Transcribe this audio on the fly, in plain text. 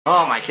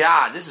Oh my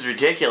god, this is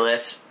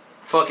ridiculous.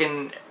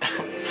 Fucking...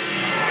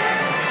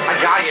 I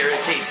gotta get rid of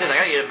K6, I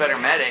gotta get a better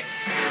medic.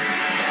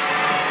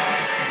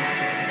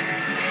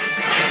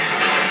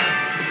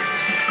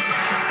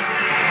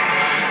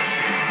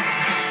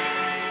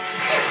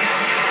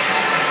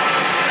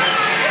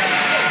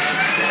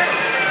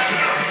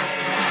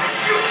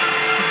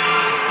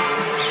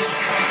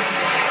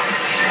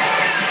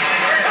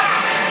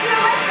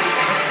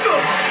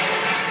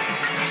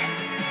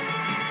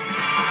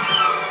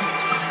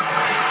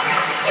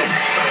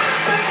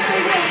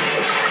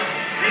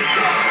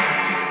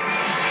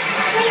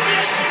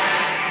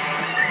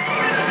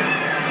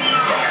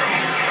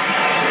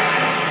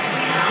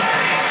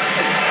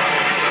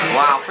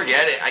 Wow,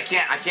 forget it. I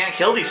can't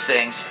kill these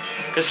things.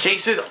 Because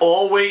K6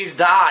 always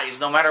dies.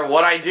 No matter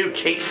what I do,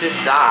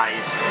 K6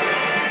 dies.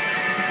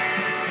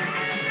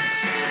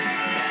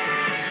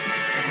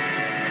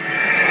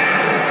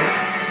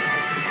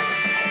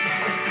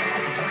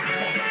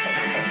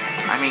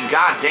 I mean,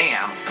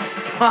 goddamn.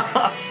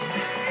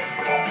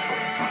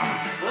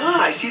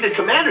 I see the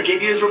commander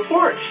gave you his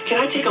report. Can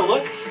I take a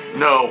look?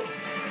 No.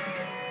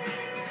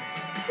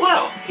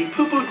 Well, he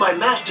poo-pooed my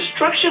mass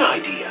destruction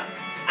idea.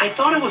 I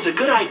thought it was a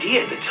good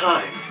idea at the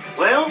time.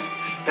 Well,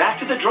 back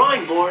to the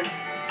drawing board.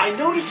 I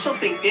noticed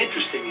something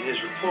interesting in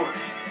his report.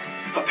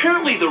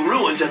 Apparently the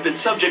ruins have been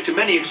subject to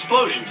many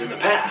explosions in the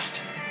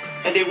past.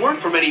 And they weren't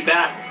from any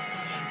battle.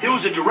 There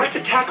was a direct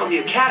attack on the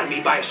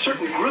academy by a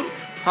certain group.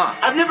 Huh.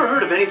 I've never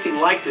heard of anything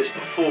like this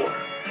before.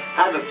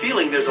 I have a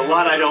feeling there's a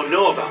lot I don't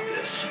know about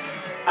this.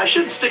 I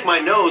shouldn't stick my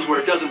nose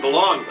where it doesn't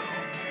belong,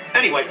 though.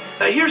 Anyway,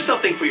 here's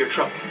something for your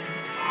trouble.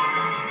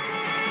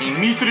 A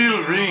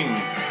mithril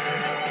ring.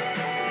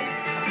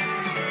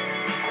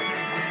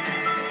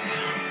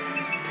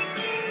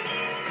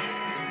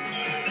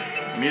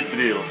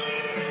 Mithril.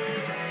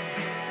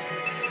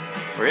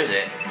 Where is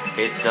it?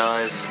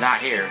 It's not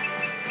here.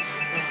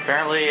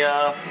 Apparently,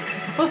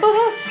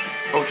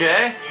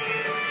 okay.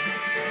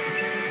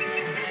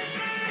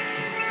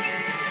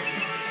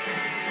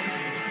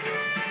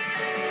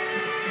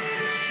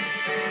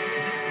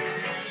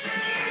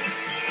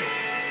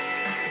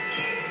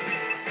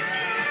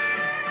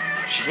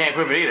 She can't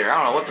equip it either. I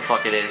don't know what the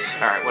fuck it is.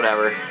 Alright,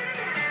 whatever.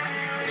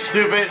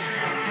 Stupid.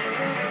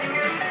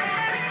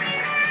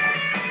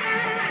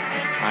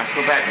 Let's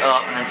go back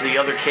up and then to the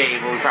other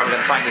cave where we're probably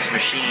gonna find this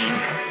machine.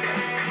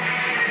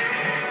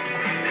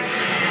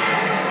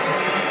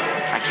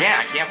 I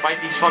can't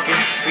fight these fucking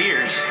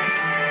spheres.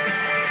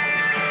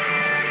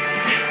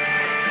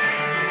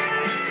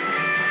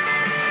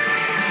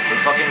 They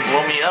fucking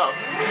blow me up.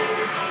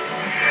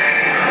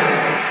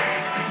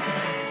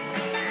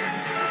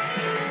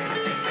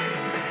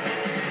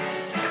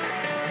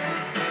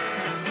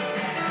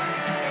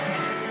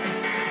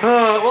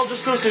 Well,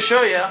 just goes to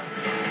show you, a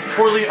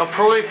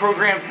poorly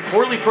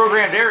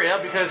programmed area,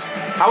 because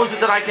how is it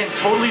that I can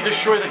totally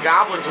destroy the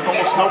goblins with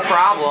almost no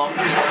problem,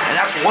 and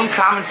that's one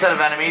common set of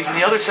enemies, and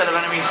the other set of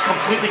enemies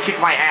completely kick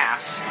my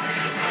ass?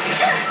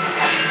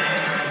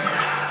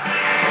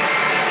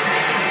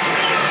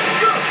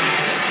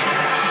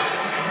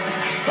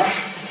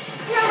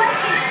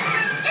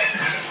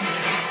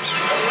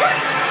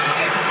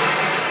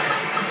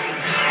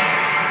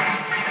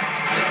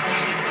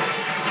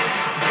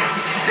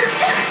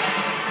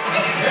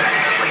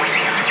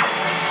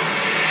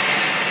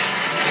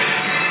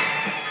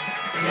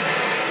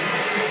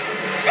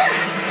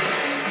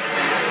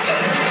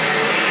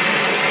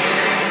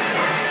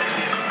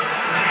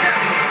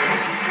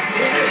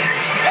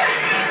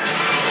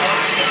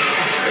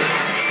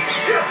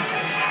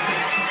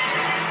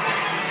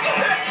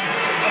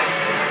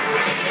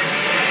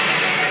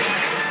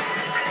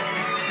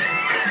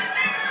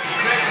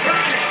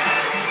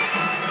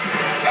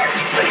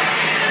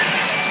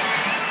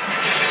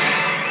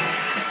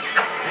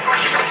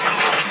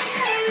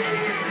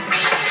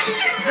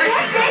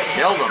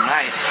 Killed him,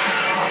 nice.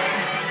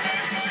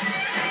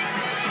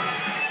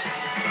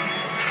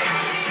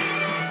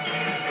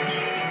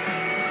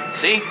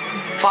 See?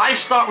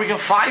 5-star, we can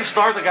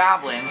 5-star the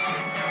goblins.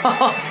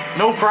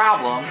 No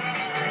problem.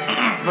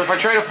 But if I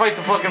try to fight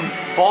the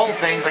fucking ball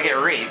things, I get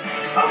raped.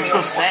 Makes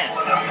no sense.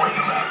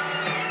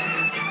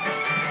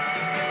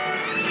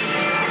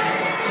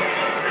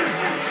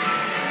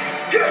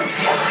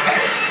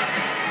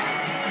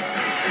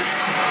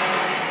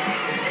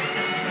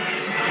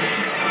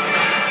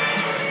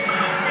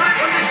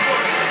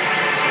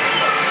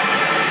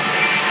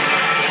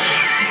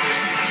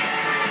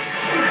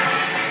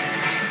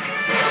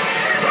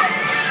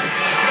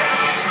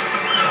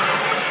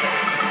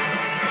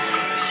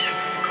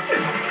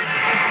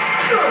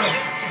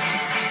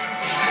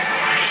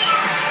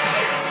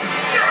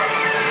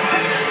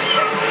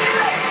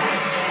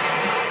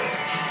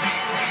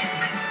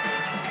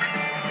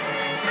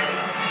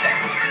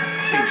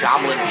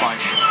 Goblin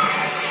punch.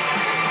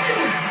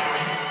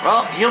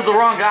 Well, healed the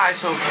wrong guy,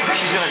 so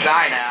she's gonna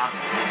die now.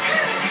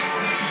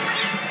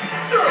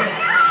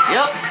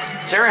 Yep,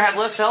 Sarah had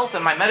less health,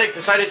 and my medic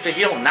decided to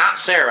heal not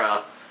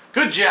Sarah.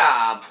 Good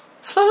job.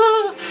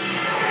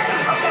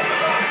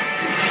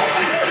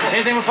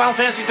 Same thing with Final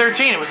Fantasy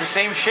 13. It was the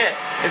same shit.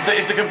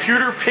 If the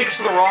computer picks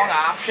the wrong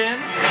option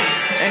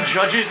and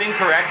judges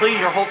incorrectly,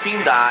 your whole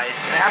team dies.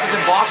 It happens in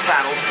boss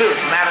battles too.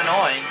 It's mad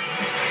annoying.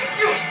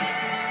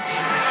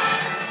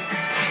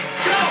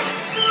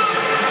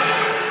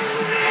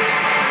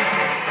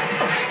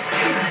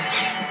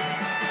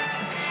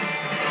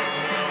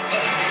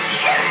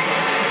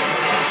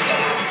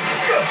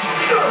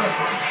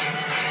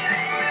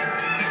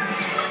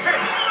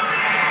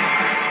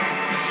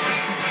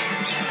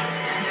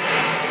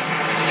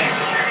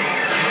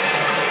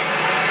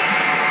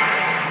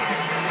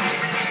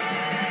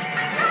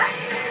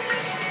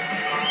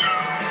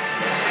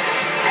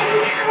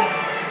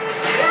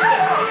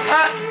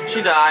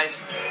 She dies.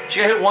 She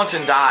got hit once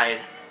and died.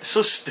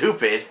 So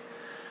stupid.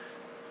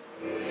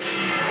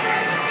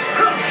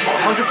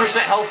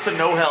 100% health to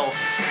no health.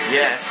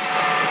 Yes.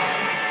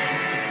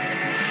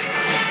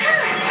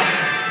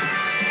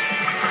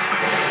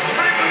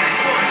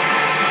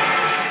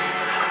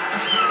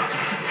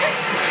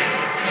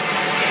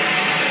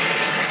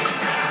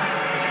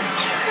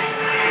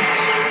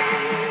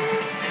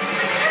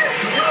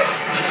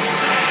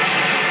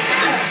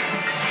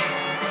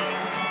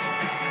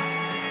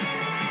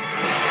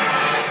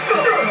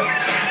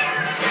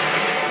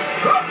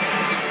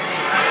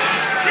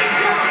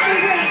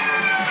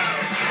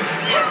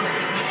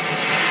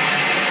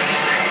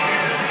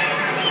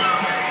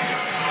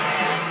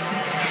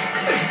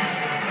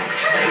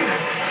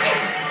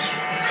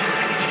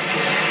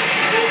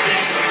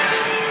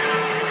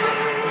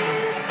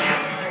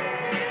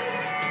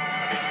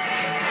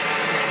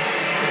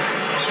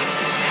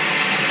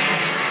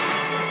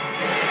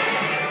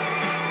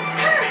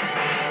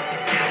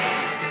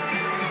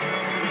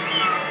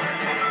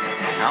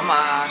 Come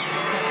on.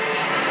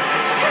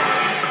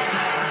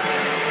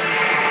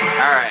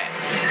 All right.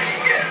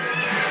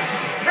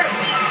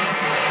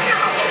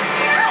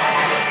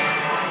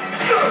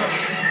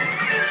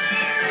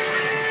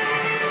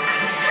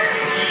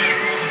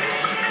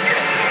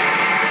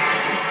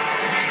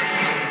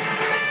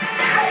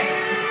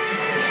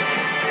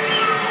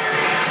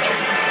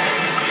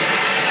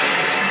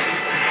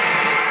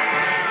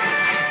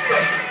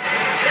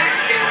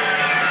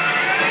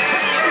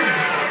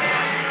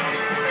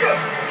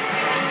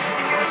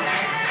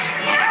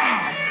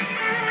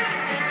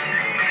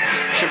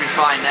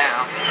 Fine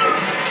now.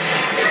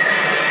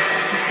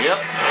 Yep.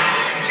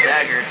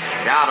 Staggered.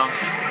 Got him.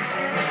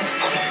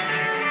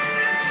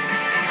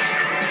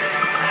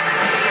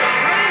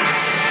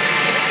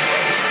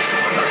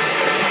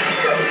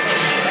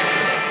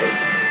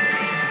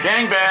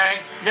 Gangbang.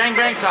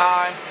 Gangbang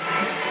time.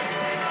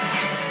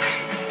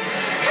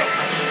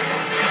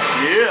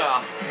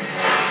 Yeah.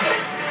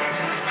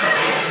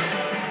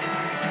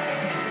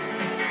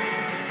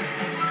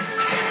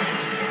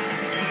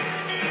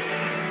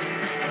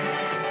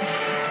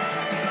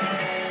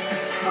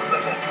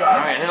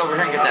 Alright, head over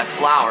here and get that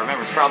flower.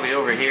 Remember, it's probably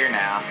over here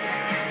now.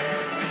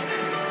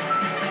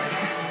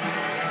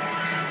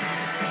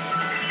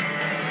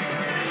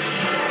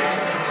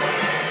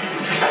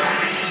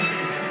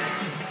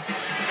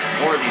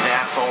 More of these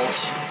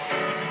assholes.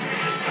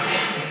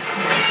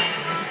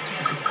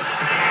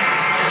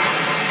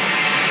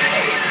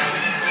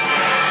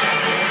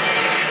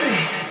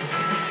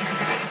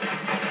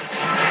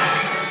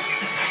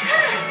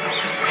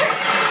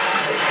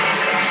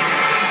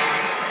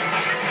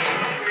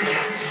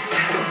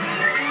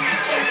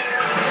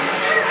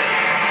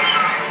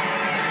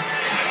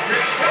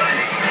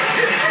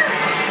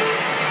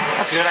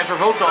 Good, I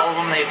provoked all of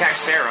them, they attacked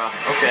Sarah.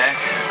 Okay.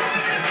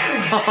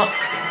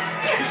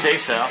 You say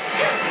so.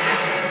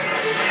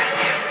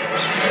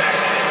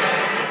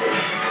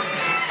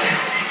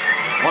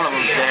 One of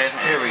them's dead.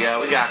 Here we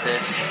go, we got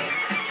this.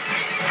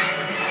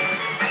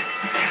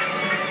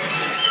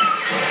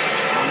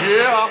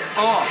 Yeah!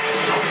 Oh.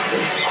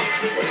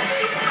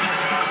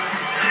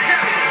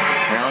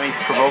 Here, let me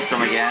provoke them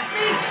again.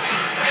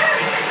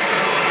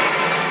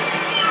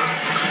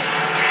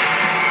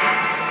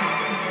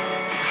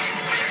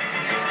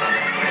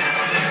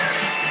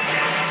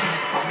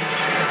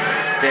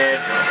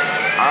 Dead.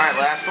 Alright,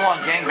 last one.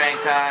 Gangbang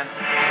time.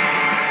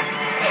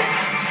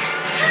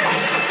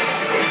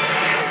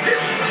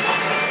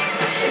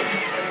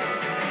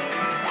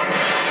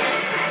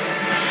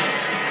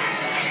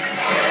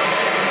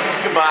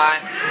 Goodbye.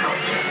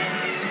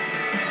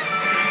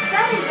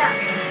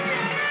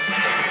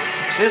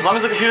 See, as long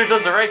as the computer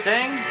does the right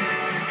thing,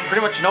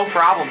 pretty much no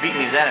problem beating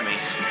these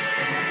enemies.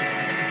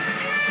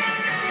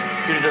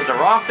 Computer does the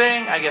wrong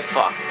thing, I get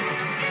fucked.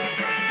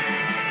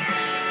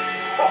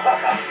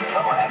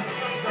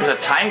 There's a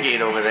time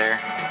gate over there.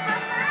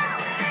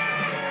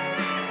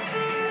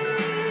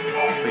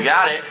 We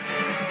got it.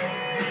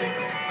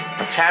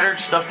 A tattered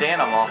stuffed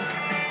animal.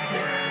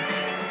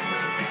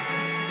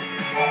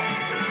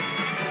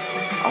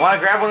 I want to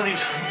grab one of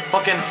these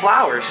fucking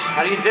flowers.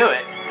 How do you do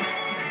it?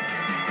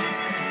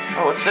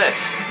 Oh, what's this?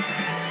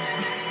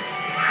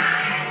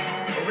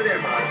 Over there,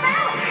 Bob.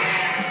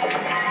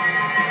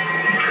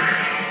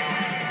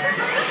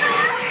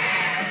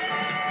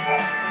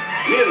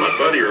 Me and my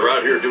buddy are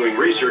out here doing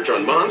research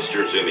on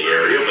monsters in the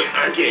area, but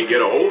I can't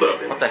get a hold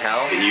of him. What the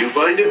hell? Can you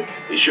find him?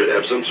 He should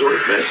have some sort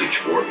of message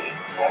for me.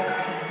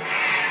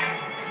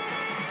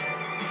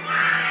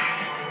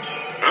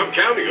 I'm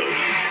counting on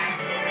you.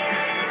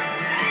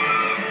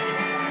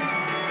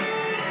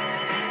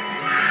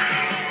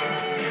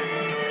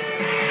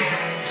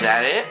 Is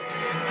that it?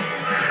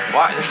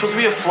 Why? There's supposed to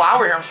be a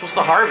flower here I'm supposed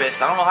to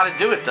harvest. I don't know how to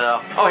do it, though.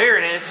 Oh, here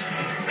it is.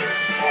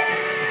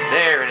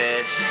 There it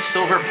is.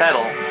 Silver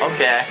petal.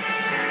 Okay.